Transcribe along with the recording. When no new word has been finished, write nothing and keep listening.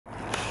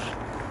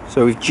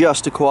So we've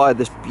just acquired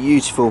this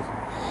beautiful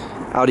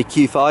Audi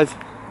Q5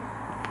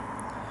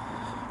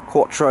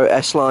 Quattro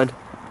S-Line.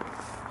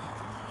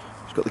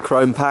 It's got the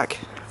chrome pack,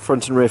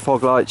 front and rear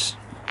fog lights,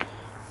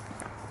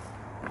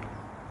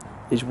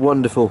 these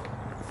wonderful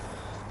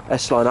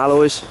S-Line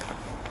alloys,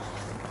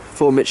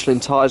 4 Michelin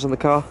tyres on the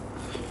car.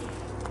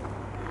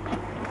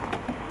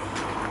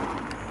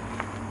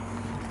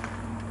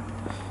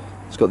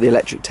 It's got the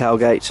electric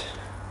tailgate,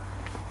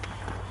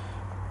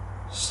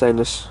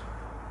 stainless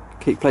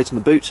keep plate on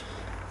the boot.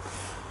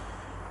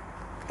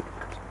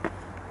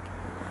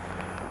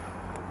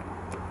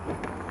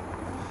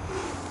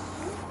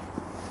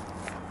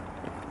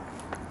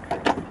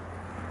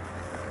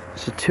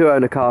 It's a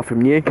 2-owner car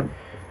from new.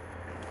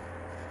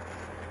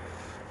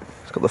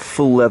 It's got the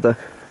full leather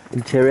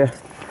interior,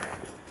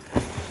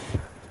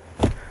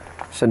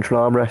 central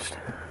armrest.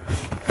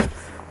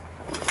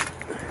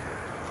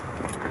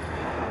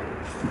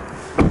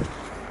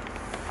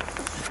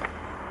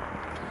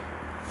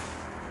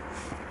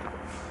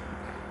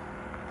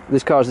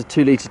 This car is a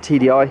 2-litre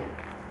TDI.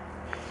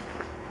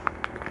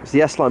 It's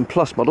the S-Line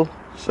Plus model,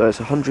 so it's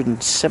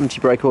 170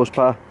 brake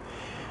horsepower.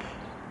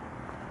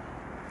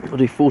 I'll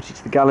do 40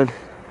 to the gallon.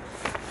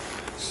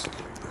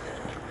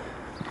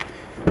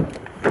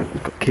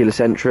 Got keyless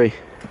entry.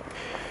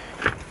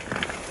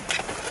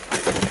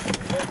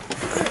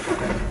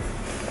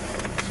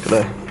 It's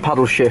got a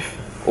paddle shift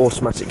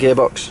automatic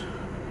gearbox.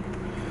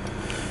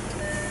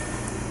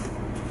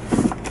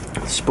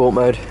 Sport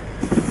mode.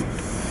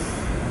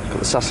 Got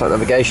the satellite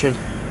navigation.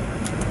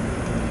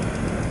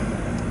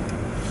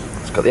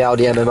 It's got the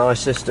Audi MMI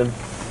system,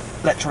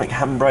 electronic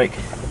handbrake,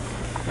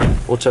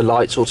 auto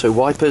lights, auto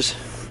wipers,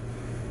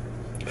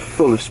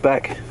 full of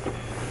spec.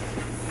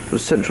 Got a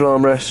central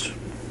armrest,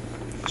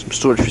 some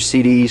storage for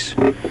CDs.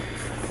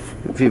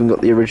 We've even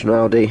got the original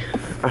Audi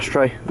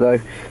ashtray, though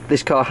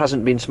this car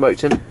hasn't been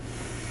smoked in.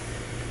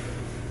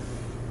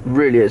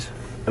 Really is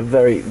a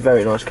very,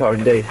 very nice car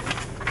indeed.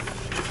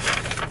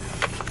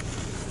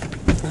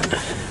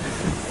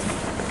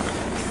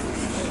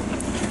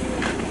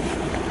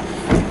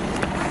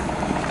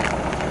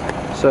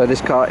 So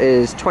this car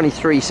is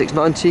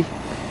 23,690.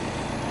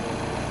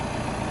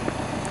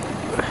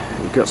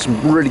 We've got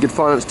some really good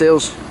finance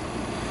deals,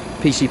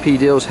 PCP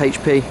deals,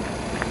 HP.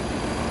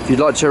 If you'd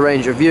like to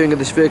arrange a viewing of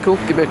this vehicle,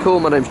 give me a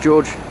call. My name's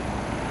George.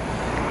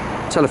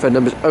 Telephone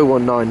number is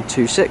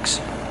 01926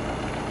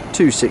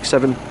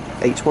 267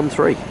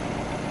 813.